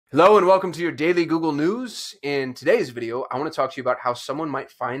Hello and welcome to your daily Google News. In today's video, I want to talk to you about how someone might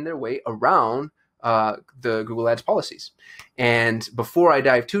find their way around the Google Ads policies. And before I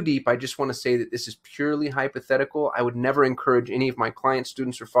dive too deep, I just want to say that this is purely hypothetical. I would never encourage any of my clients,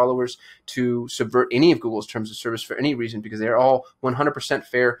 students, or followers to subvert any of Google's terms of service for any reason, because they're all 100%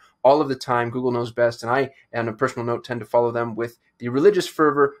 fair all of the time. Google knows best, and I, on a personal note, tend to follow them with the religious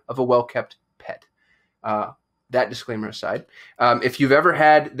fervor of a well-kept pet. That disclaimer aside, if you've ever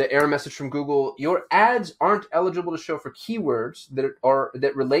had the error message from Google, your ads aren't eligible to show for keywords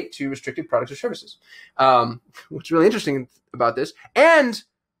that relate to restricted products or services. What's really interesting about this, and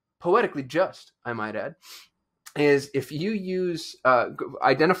poetically just, I might add, is if you use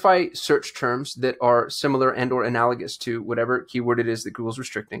identify search terms that are similar and or analogous to whatever keyword it is that Google's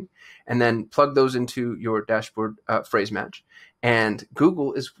restricting, and then plug those into your dashboard phrase match, and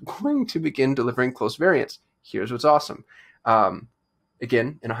Google is going to begin delivering close variants. Here's what's awesome.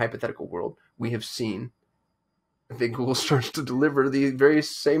 Again, in a hypothetical world, we have seen that Google starts to deliver the very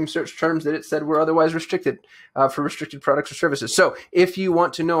same search terms that it said were otherwise restricted for restricted products or services. So if you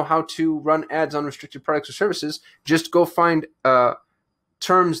want to know how to run ads on restricted products or services, just go find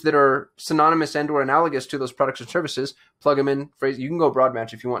terms that are synonymous and or analogous to those products or services, plug them in phrase. You can go broad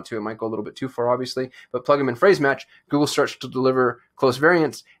match if you want to. It might go a little bit too far, obviously, but plug them in phrase match. Google starts to deliver close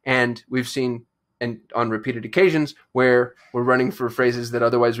variants, and we've seen and on repeated occasions where we're running for phrases that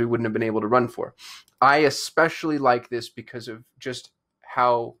otherwise we wouldn't have been able to run for. I especially like this because of just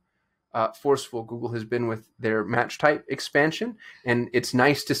how forceful Google has been with their match type expansion, and it's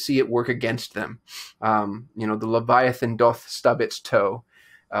nice to see it work against them. You know, the Leviathan doth stub its toe,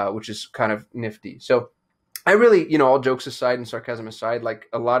 which is kind of nifty. So I really, you know, all jokes aside and sarcasm aside, like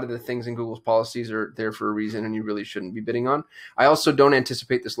a lot of the things in Google's policies are there for a reason, and you really shouldn't be bidding on. I also don't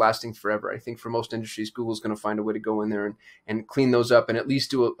anticipate this lasting forever. I think for most industries, Google's going to find a way to go in there and clean those up and at least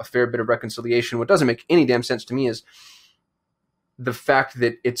do a fair bit of reconciliation. What doesn't make any damn sense to me is the fact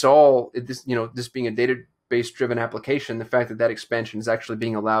that it's all this, you know, this being a database driven application, the fact that that expansion is actually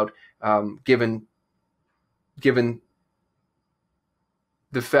being allowed, given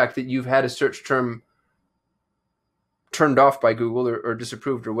the fact that you've had a search term turned off by Google or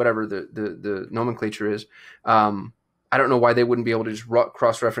disapproved or whatever the nomenclature is. I don't know why they wouldn't be able to just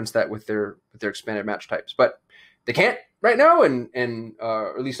cross-reference that with their expanded match types, but they can't right now, and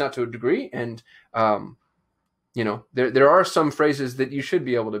or at least not to a degree. And you know, there are some phrases that you should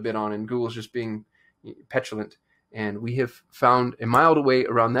be able to bid on, and Google's just being petulant. And we have found a mild way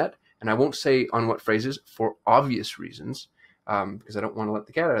around that. And I won't say on what phrases for obvious reasons, because I don't want to let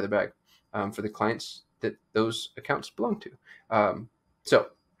the cat out of the bag for the clients that those accounts belong to. So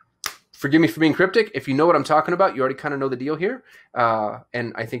forgive me for being cryptic. If you know what I'm talking about, you already kind of know the deal here.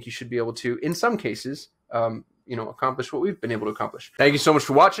 And I think you should be able to, in some cases, you know, accomplish what we've been able to accomplish. Thank you so much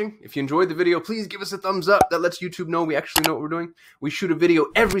for watching. If you enjoyed the video, please give us a thumbs up. That lets YouTube know we actually know what we're doing. We shoot a video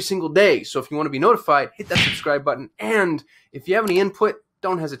every single day. So if you want to be notified, hit that subscribe button. And if you have any input,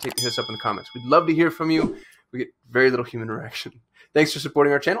 don't hesitate to hit us up in the comments. We'd love to hear from you. We get very little human interaction. Thanks for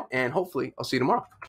supporting our channel, and hopefully I'll see you tomorrow.